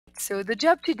So the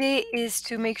job today is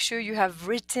to make sure you have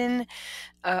written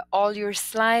all your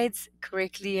slides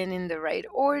correctly and in the right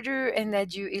order, and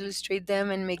that you illustrate them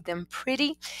and make them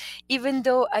pretty. Even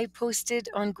though I posted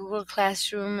on Google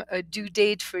Classroom a due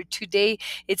date for today,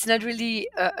 it's not really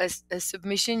a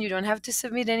submission. You don't have to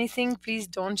submit anything. Please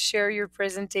don't share your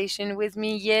presentation with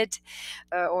me yet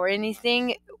or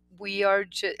anything.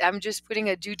 I'm just putting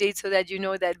a due date so that you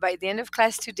know that by the end of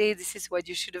class today, this is what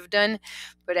you should have done.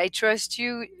 But I trust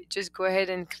you. Just go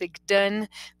ahead and click done,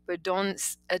 but don't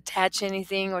attach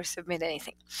anything or submit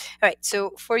anything. All right,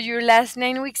 so for your last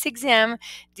 9 weeks exam,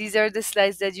 these are the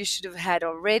slides that you should have had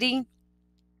already.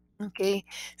 Okay,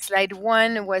 slide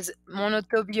 1 was mon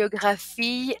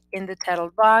autobiographie in the title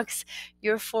box,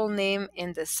 your full name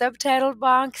in the subtitle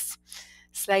box.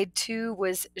 Slide 2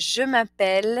 was je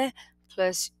m'appelle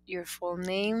plus your full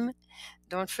name.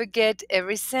 Don't forget,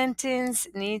 every sentence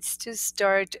needs to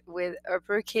start with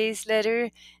uppercase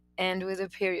letter and with a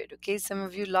period. Okay, some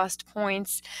of you lost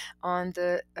points on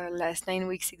the last 9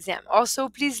 weeks exam. Also,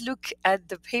 please look at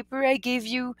the paper I gave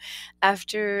you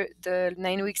after the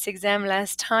 9 weeks exam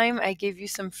last time. I gave you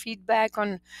some feedback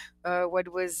on what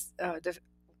was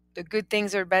the good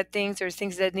things or bad things or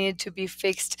things that needed to be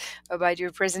fixed about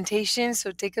your presentation.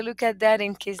 So take a look at that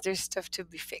in case there's stuff to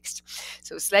be fixed.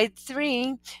 So slide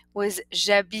 3 was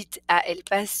j'habite à El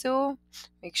Paso.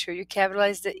 Make sure you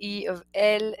capitalize the E of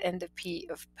El and the P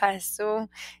of Paso.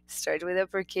 Start with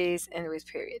uppercase and with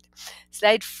period.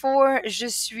 Slide 4, je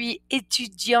suis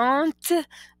étudiante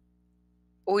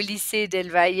au lycée Del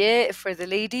Valle for the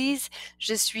ladies.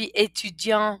 Je suis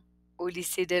étudiant au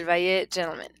lycée Del Valle,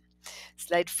 gentlemen.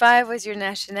 Slide 5 was your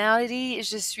nationality.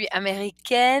 Je suis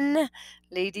américaine,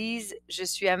 ladies. Je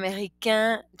suis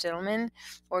américain, gentlemen.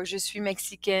 Or je suis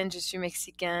mexicaine, je suis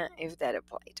mexicain, if that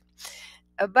applied.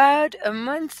 About a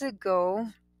month ago,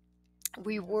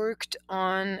 we worked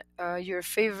on your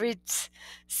favorite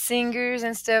singers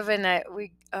and stuff, and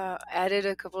we added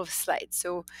a couple of slides.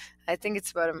 So I think it's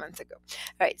about a month ago.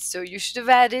 All right, so you should have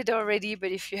added already,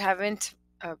 but if you haven't,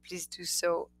 please do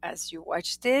so as you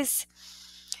watch this.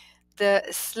 The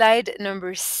slide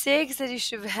number 6 that you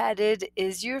should have added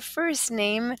is your first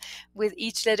name with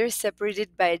each letter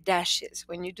separated by dashes.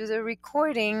 When you do the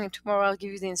recording, tomorrow I'll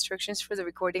give you the instructions for the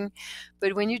recording,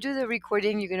 but when you do the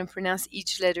recording, you're going to pronounce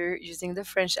each letter using the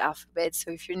French alphabet. So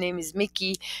if your name is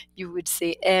Mickey, you would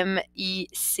say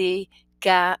M-I-C.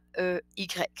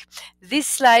 K-E-Y. This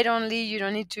slide only, you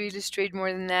don't need to illustrate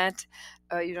more than that.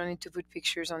 You don't need to put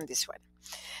pictures on this one.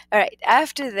 All right,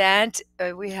 after that,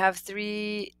 we have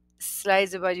 3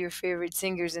 slides about your favorite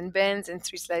singers and bands and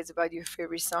 3 slides about your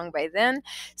favorite song by them.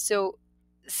 So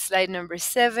slide number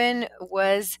 7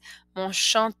 was mon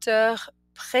chanteur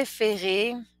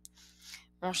préféré.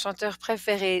 Mon chanteur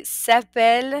préféré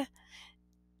s'appelle,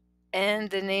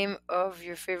 and the name of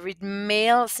your favorite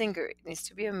male singer. It needs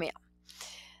to be a male.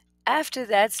 After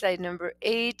that, slide number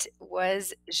 8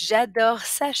 was j'adore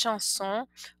sa chanson.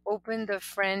 Open the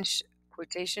French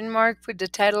quotation mark, put the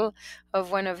title of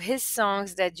one of his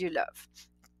songs that you love.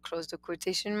 Close the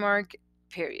quotation mark,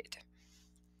 period.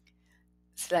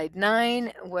 Slide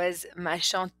 9 was ma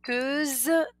chanteuse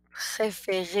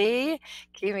préférée.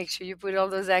 Okay, make sure you put all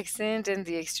those accents and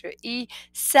the extra E.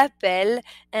 S'appelle,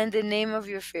 and the name of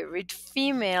your favorite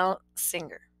female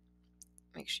singer.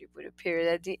 Make sure you put a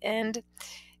period at the end.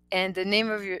 And the name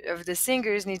of the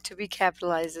singers need to be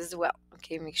capitalized as well.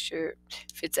 Okay, make sure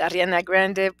if it's Ariana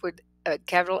Grande, put a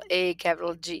capital A,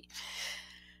 capital G.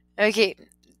 Okay,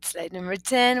 slide number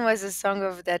 10 was a song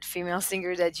of that female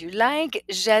singer that you like.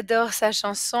 J'adore sa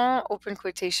chanson, open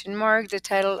quotation mark, the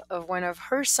title of one of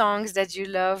her songs that you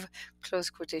love, close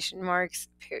quotation marks,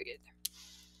 period.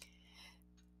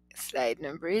 Slide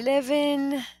number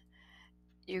 11.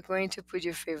 You're going to put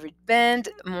your favorite band.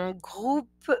 Mon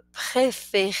groupe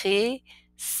préféré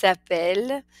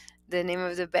s'appelle, the name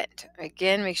of the band.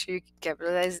 Again, make sure you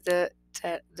capitalize the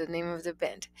name of the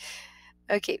band.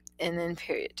 Okay, and then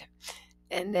period.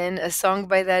 And then a song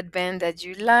by that band that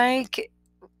you like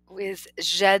with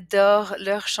j'adore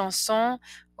leur chanson,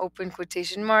 open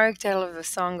quotation mark, title of a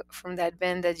song from that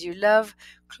band that you love,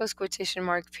 close quotation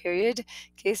mark, period.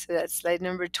 Okay, so that's slide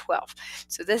number 12.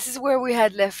 So this is where we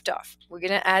had left off. We're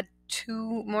going to add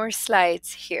 2 more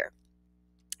slides here.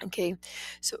 Okay,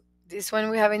 so this one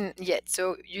we haven't yet.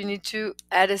 So you need to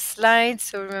add a slide.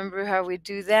 So remember how we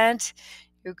do that.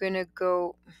 You're going to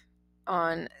go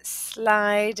on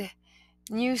slide,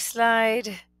 new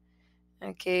slide.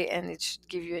 Okay, and it should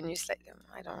give you a new slide.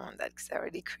 I don't want that because I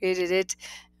already created it.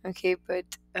 Okay, but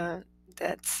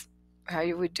that's how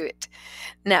you would do it.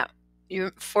 Now,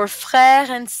 for frère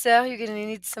and sœur, you're going to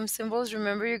need some symbols.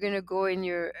 Remember, you're going to go in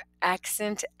your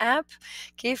accent app.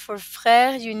 Okay, for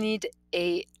frère, you need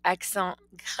a accent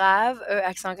grave.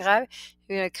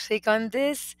 You're gonna click on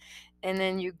this, and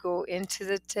then you go into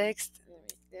the text.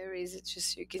 There is it,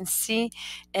 just so you can see,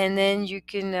 and then you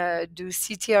can do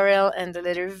CTRL and the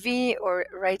letter V, or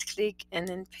right click and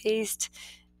then paste,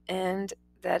 and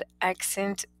that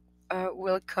accent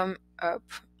will come up.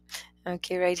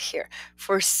 Okay, right here.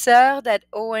 For sœur, that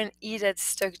O and E that's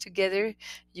stuck together,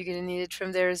 you're gonna need it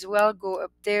from there as well. Go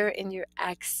up there in your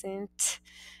accent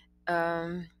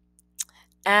um,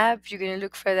 app. You're gonna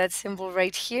look for that symbol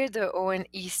right here, the O and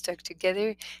E stuck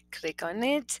together. Click on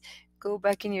it. Go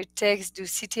back in your text, do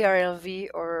CTRLV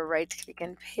or right click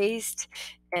and paste,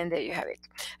 and there you have it.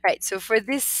 All right, so for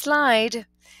this slide,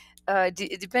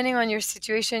 depending on your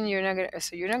situation, you're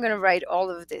not gonna write all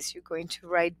of this. You're going to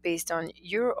write based on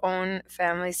your own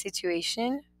family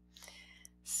situation.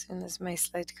 As soon as my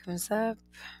slide comes up.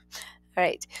 All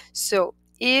right, so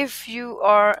if you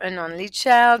are an only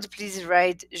child, please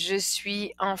write Je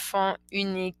suis enfant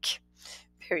unique,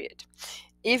 period.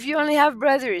 If you only have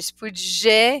brothers, put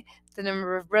j'ai, the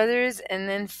number of brothers, and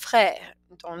then frère.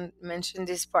 Don't mention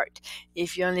this part.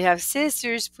 If you only have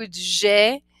sisters, put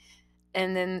j'ai,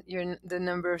 and then the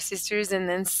number of sisters, and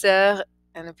then sœur,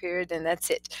 and a period, and that's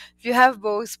it. If you have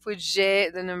both, put j'ai,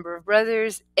 the number of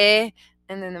brothers, et,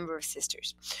 and the number of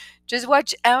sisters. Just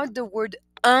watch out, the word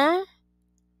un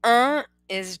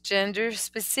is gender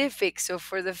specific. So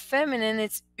for the feminine,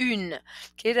 it's une.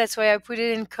 Okay, that's why I put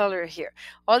it in color here.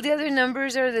 All the other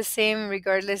numbers are the same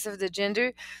regardless of the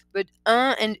gender, but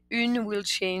un and une will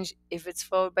change. If it's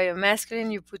followed by a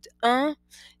masculine, you put un.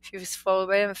 If it's followed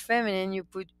by a feminine, you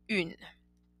put une.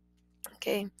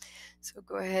 Okay, so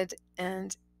go ahead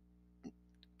and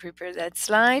prepare that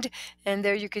slide, and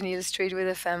there you can illustrate with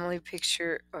a family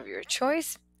picture of your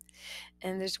choice.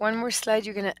 And there's one more slide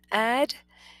you're going to add,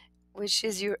 which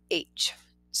is your age.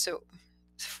 So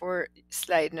for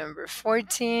slide number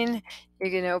 14, you're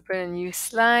going to open a new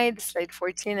slide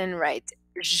 14, and write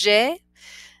j'ai,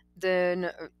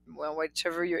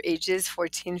 whichever your age is,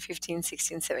 14, 15,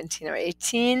 16, 17, or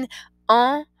 18,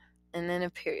 en, and then a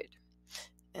period.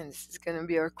 And this is going to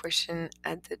be our question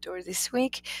at the door this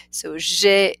week. So,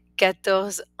 j'ai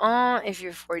 14 ans if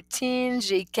you're 14,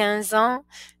 j'ai 15 ans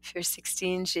if you're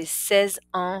 16, j'ai 16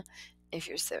 ans if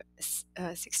you're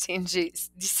 16, j'ai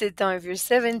 17 ans if you're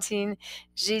 17,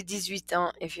 j'ai 18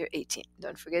 ans if you're 18.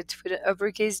 Don't forget to put an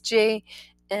uppercase J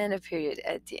and a period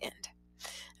at the end.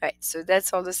 All right, so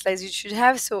that's all the slides you should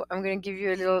have. So I'm going to give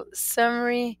you a little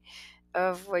summary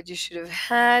of what you should have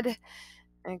had.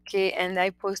 Okay, and I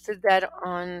posted that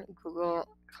on Google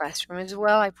Classroom as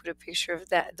well. I put a picture of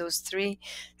those 3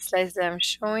 slides that I'm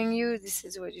showing you. This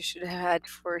is what you should have had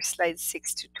for slides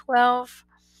 6 to 12.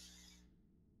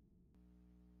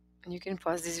 You can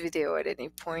pause this video at any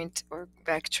point or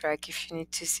backtrack if you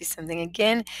need to see something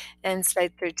again. And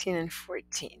slide 13 and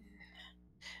 14.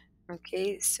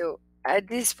 Okay, so at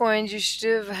this point, you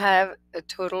should have a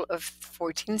total of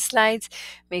 14 slides.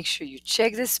 Make sure you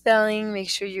check the spelling, make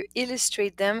sure you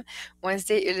illustrate them. Once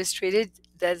they're illustrated,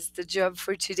 that's the job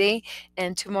for today.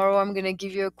 And tomorrow, I'm going to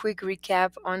give you a quick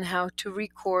recap on how to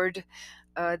record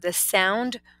the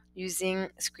sound using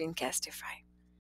Screencastify.